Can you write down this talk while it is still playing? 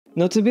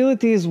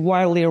Notability is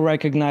widely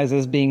recognized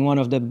as being one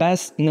of the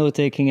best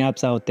note-taking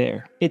apps out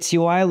there. Its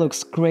UI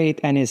looks great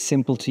and is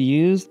simple to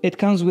use. It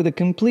comes with a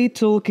complete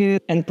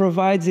toolkit and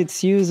provides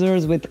its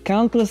users with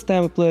countless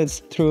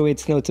templates through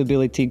its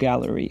Notability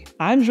Gallery.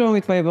 I'm John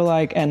with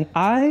Paperlike and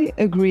I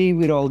agree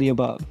with all the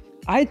above.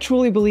 I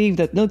truly believe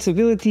that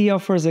Notability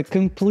offers a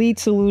complete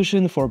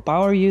solution for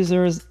power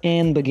users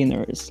and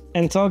beginners.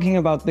 And talking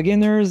about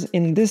beginners,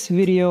 in this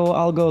video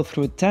I'll go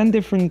through 10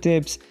 different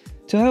tips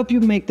to help you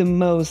make the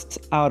most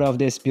out of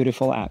this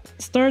beautiful app.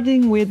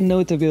 Starting with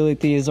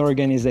Notability's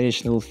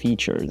organizational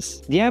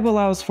features. The app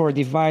allows for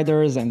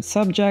dividers and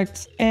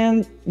subjects,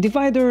 and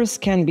dividers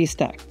can be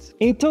stacked.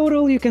 In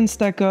total, you can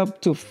stack up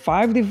to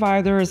 5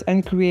 dividers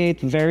and create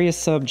various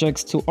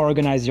subjects to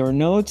organize your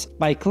notes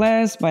by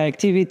class, by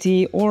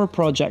activity, or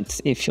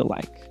projects if you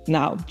like.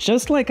 Now,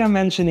 just like I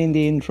mentioned in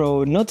the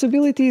intro,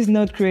 Notability's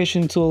note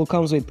creation tool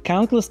comes with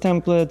countless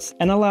templates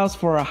and allows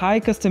for a high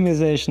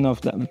customization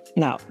of them.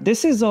 Now,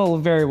 this is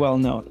all very well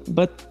known,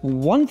 but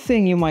one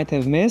thing you might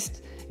have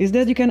missed is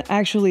that you can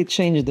actually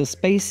change the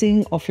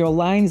spacing of your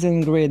lines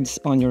and grids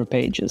on your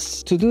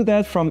pages. To do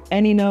that from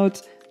any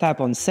note,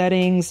 tap on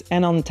Settings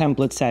and on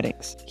Template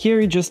Settings. Here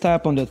you just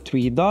tap on the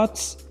 3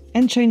 dots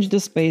and change the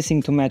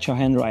spacing to match your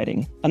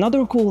handwriting.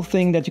 Another cool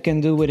thing that you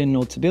can do within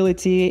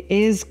Notability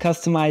is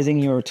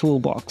customizing your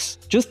toolbox.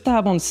 Just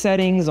tap on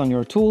Settings on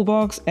your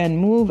toolbox and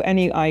move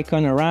any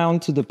icon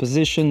around to the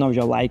position of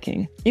your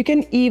liking. You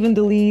can even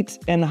delete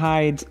and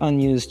hide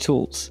unused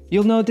tools.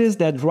 You'll notice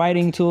that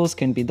writing tools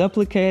can be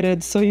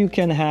duplicated, so you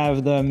can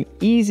have them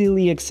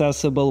easily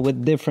accessible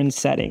with different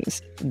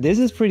settings. This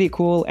is pretty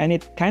cool and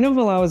it kind of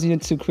allows you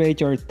to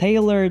create your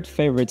tailored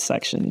favorite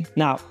section.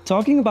 Now,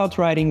 talking about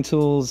writing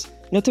tools,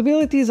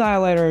 Notability's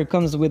highlighter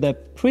comes with a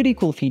pretty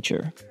cool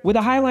feature. With a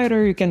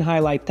highlighter, you can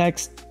highlight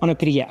text on a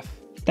PDF.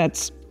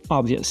 That's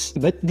obvious.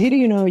 But did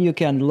you know you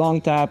can long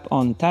tap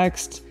on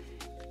text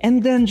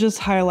and then just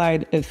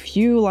highlight a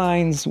few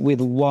lines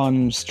with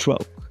one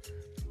stroke?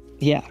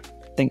 Yeah,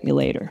 thank me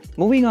later.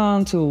 Moving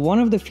on to one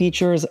of the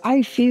features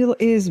I feel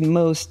is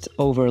most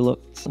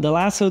overlooked. The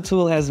Lasso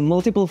tool has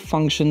multiple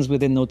functions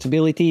within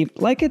Notability,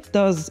 like it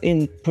does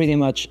in pretty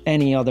much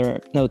any other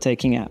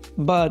note-taking app.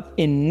 But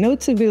in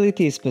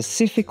Notability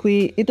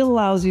specifically, it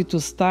allows you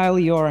to style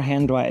your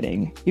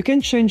handwriting. You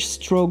can change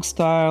stroke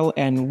style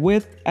and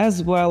width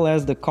as well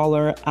as the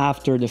color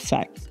after the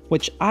fact,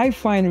 which I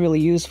find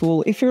really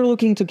useful if you're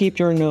looking to keep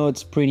your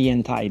notes pretty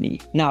and tidy.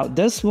 Now,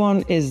 this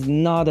one is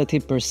not a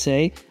tip per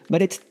se,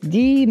 but it's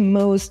the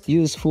most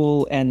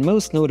useful and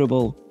most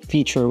notable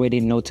feature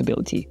within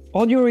Notability.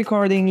 Audio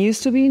recording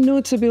used to be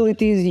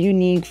Notability's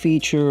unique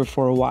feature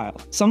for a while.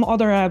 Some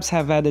other apps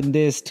have added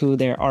this to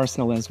their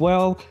arsenal as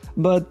well,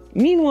 but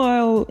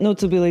meanwhile,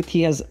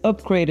 Notability has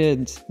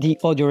upgraded the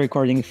audio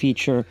recording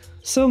feature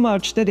so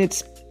much that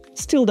it's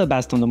still the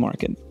best on the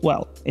market.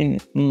 Well, in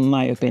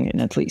my opinion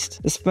at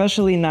least.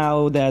 Especially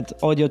now that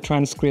audio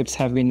transcripts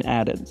have been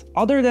added.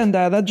 Other than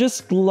that, I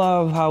just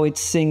love how it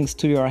syncs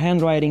to your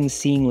handwriting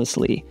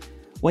seamlessly.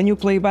 When you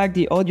play back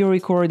the audio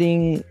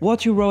recording,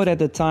 what you wrote at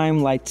the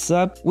time lights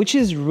up, which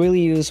is really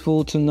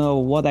useful to know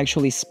what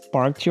actually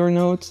sparked your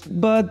notes,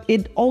 but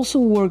it also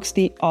works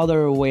the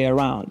other way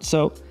around.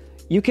 So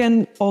you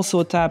can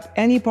also tap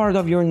any part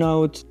of your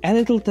note and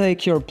it'll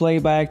take your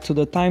playback to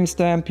the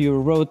timestamp you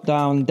wrote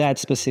down that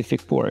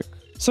specific work.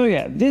 So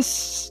yeah,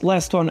 this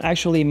last one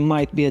actually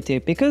might be a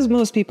tip because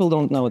most people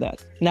don't know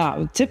that.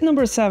 Now, tip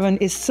number 7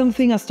 is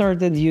something I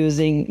started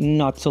using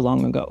not so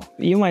long ago.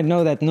 You might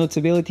know that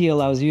Notability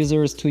allows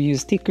users to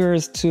use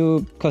stickers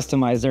to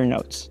customize their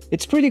notes.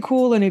 It's pretty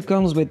cool and it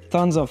comes with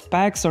tons of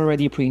packs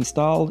already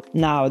pre-installed.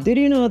 Now, did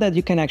you know that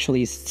you can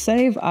actually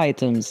save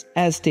items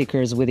as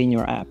stickers within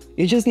your app?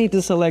 You just need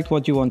to select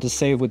what you want to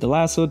save with the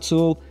Lasso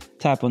tool,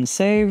 tap on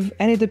Save,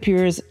 and it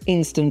appears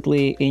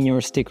instantly in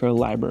your sticker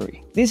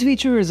library. This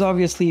feature is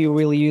obviously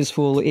really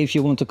useful if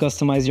you want to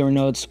customize your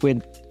notes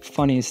with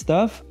funny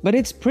stuff, but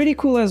it's pretty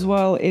cool as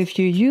well if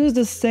you use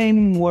the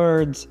same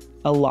words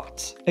a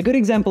lot. A good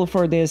example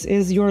for this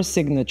is your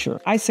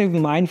signature. I saved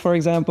mine, for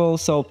example,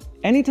 so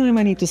anytime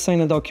I need to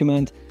sign a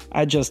document,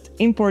 I just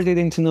import it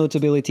into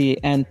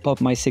Notability and pop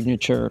my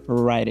signature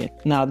right in.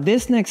 Now,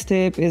 this next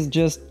tip is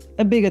just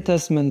a big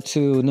attestament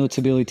to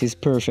Notability's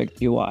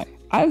perfect UI.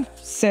 I've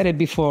said it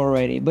before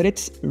already, but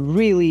it's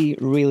really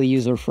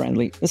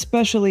user-friendly,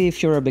 especially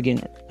if you're a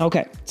beginner.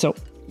 Okay, so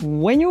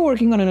when you're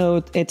working on a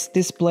note, it's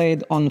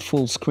displayed on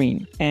full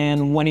screen.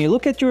 And when you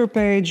look at your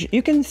page,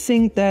 you can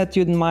think that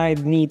you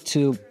might need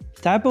to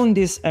tap on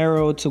this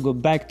arrow to go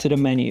back to the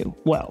menu.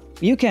 Well,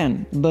 you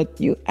can,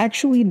 but you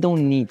actually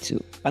don't need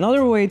to.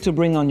 Another way to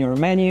bring on your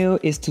menu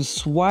is to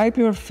swipe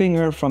your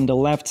finger from the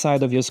left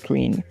side of your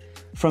screen.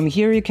 From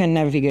here, you can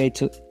navigate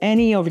to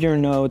any of your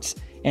notes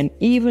and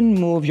even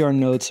move your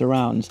notes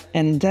around,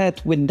 and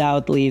that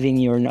without leaving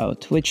your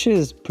note, which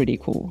is pretty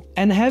cool.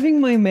 And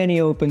having my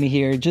menu open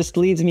here just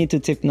leads me to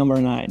tip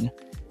number 9.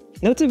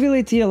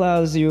 Notability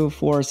allows you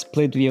for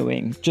split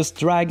viewing. Just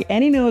drag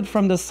any note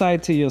from the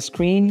side to your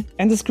screen,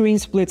 and the screen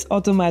splits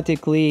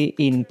automatically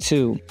in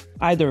 2.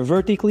 either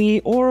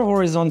vertically or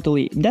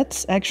horizontally.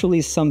 That's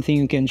actually something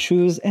you can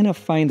choose, and I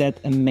find that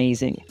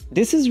amazing.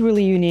 This is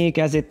really unique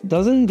as it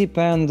doesn't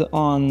depend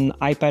on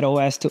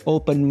iPadOS to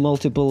open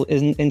multiple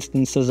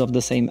instances of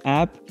the same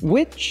app,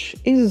 which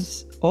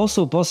is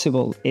also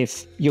possible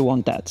if you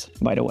want that,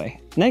 by the way.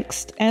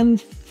 Next and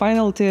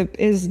final tip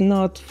is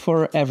not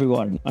for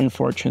everyone,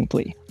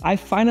 unfortunately. I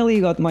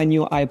finally got my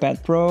new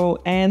iPad Pro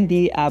and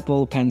the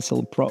Apple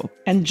Pencil Pro.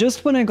 And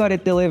just when I got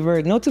it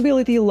delivered,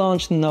 Notability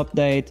launched an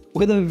update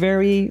with a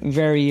very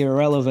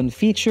relevant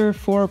feature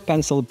for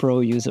Pencil Pro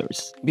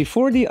users.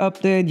 Before the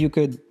update, you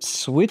could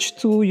switch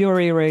to your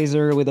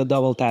eraser with a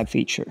double tap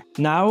feature.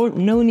 Now,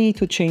 no need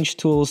to change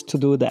tools to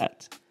do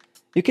that.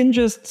 You can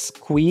just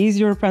squeeze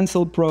your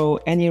Pencil Pro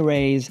and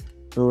erase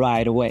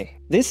right away.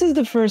 This is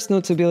the first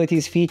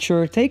Notability's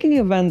feature taking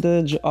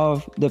advantage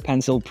of the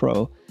Pencil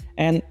Pro,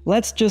 and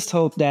let's just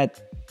hope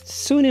that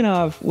soon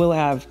enough we'll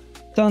have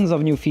tons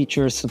of new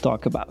features to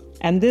talk about.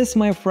 And this,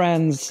 my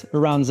friends,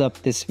 rounds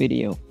up this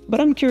video.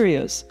 But I'm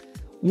curious,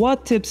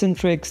 what tips and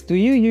tricks do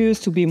you use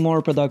to be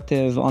more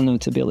productive on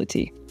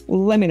Notability?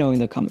 Let me know in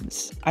the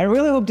comments. I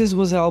really hope this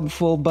was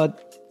helpful,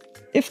 but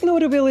if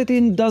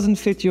Notability doesn't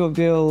fit your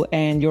bill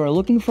and you're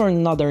looking for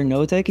another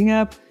note-taking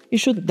app, you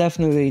should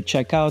definitely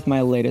check out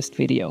my latest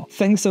video.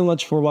 Thanks so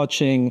much for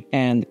watching,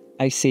 and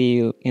I see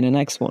you in the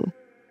next one.